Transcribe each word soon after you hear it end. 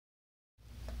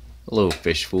Hello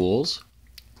fish fools,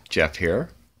 Jeff here.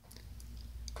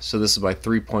 So this is my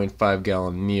 3.5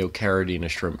 gallon Neocaridina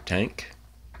shrimp tank.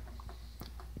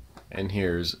 And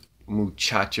here's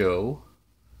Muchacho,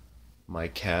 my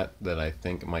cat that I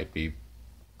think might be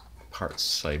part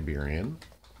Siberian.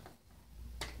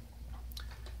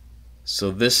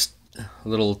 So this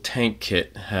little tank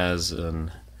kit has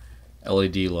an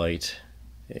LED light.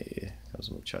 Hey,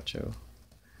 how's Muchacho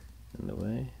in the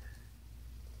way?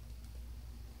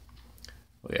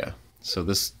 Oh yeah, so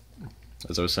this,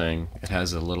 as I was saying, it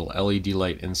has a little LED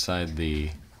light inside the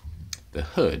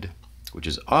hood, which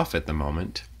is off at the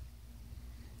moment.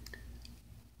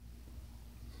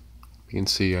 You can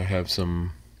see I have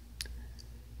some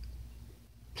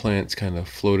plants kind of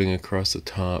floating across the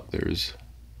top. There's,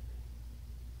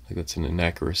 like, that's an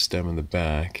anacarus stem in the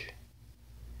back.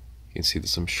 You can see there's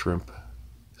some shrimp,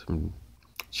 some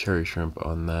cherry shrimp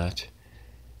on that.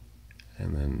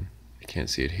 And then you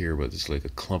can't see it here, but there's like a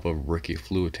clump of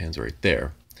Ricciofluitans right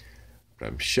there. But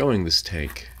I'm showing this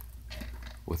tank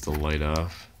with the light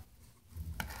off.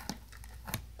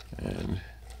 And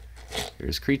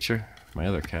here's Creature, my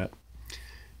other cat.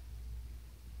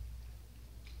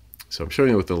 So I'm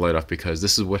showing it with the light off because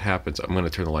this is what happens. I'm going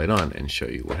to turn the light on and show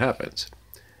you what happens.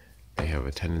 They have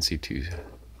a tendency to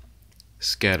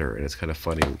scatter, and it's kind of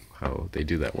funny how they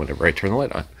do that whenever I turn the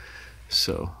light on.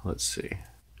 So let's see.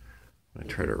 I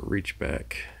try to reach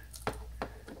back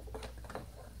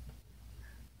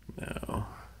now.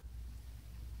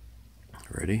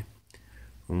 Ready?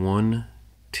 1,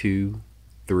 2,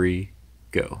 3,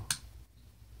 go.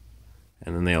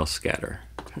 And then they all scatter.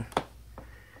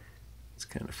 It's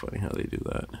kind of funny how they do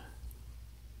that.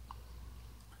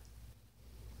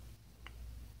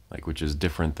 Like, which is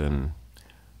different than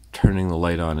turning the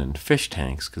light on in fish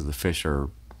tanks, because the fish are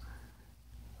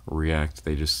react.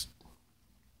 They just,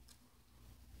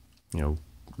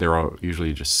 they're all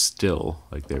usually just still,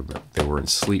 like they were in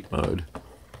sleep mode.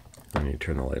 When you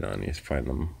turn the light on, you find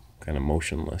them kind of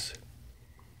motionless.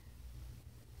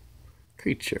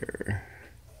 Creature.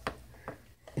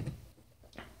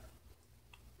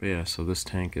 But yeah, so this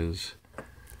tank is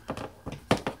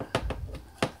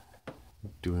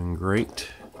doing great.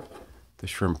 The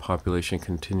shrimp population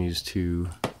continues to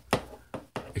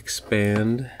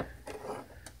expand.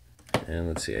 And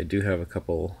let's see, I do have a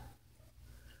couple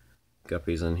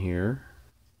guppies in here.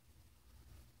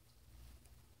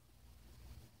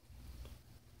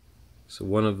 So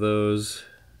one of those,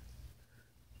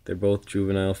 they're both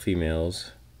juvenile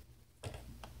females.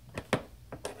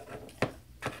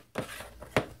 There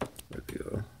we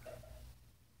go.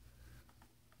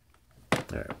 All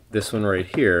right, this one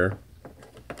right here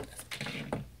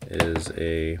is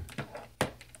a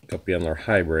guppy on their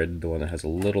hybrid, the one that has a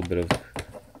little bit of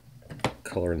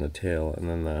color in the tail, and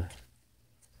then the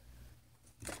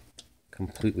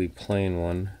completely plain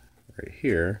one right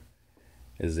here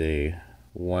is a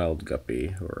wild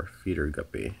guppy or a feeder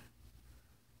guppy.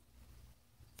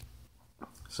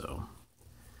 So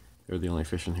they're the only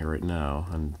fish in here right now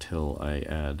until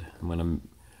I'm going to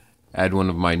add one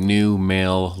of my new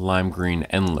male lime green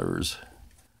endlers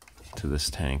to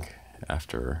this tank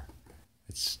after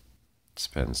it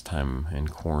spends time in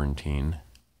quarantine.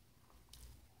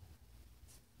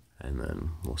 And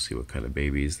then we'll see what kind of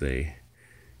babies they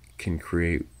can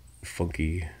create.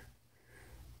 Funky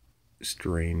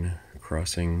strain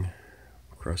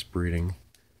crossbreeding.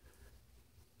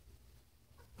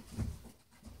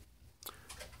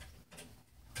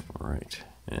 All right,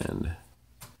 and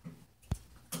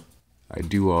I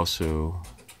do also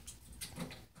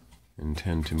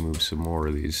intend to move some more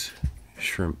of these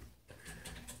shrimp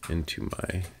into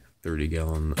my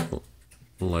 30-gallon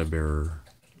Libearer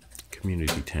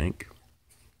community tank,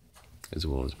 as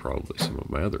well as probably some of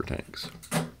my other tanks.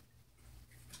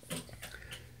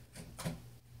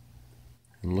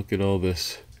 And look at all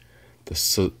this, the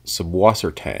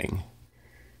subwasser tang.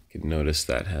 You can notice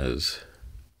that has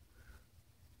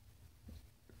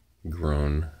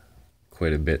grown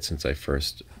quite a bit since I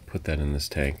first put that in this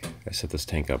tank. I set this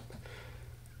tank up,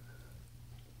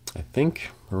 I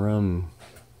think, around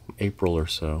April or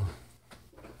so.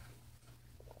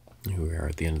 Here we are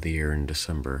at the end of the year in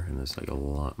December, and there's like a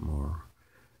lot more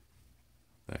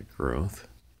of that growth.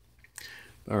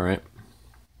 All right,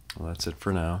 well, that's it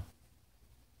for now.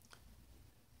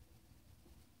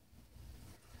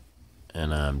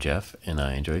 And I'm Jeff, and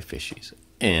I enjoy fishies,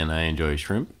 and I enjoy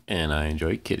shrimp, and I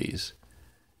enjoy kitties.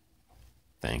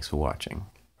 Thanks for watching.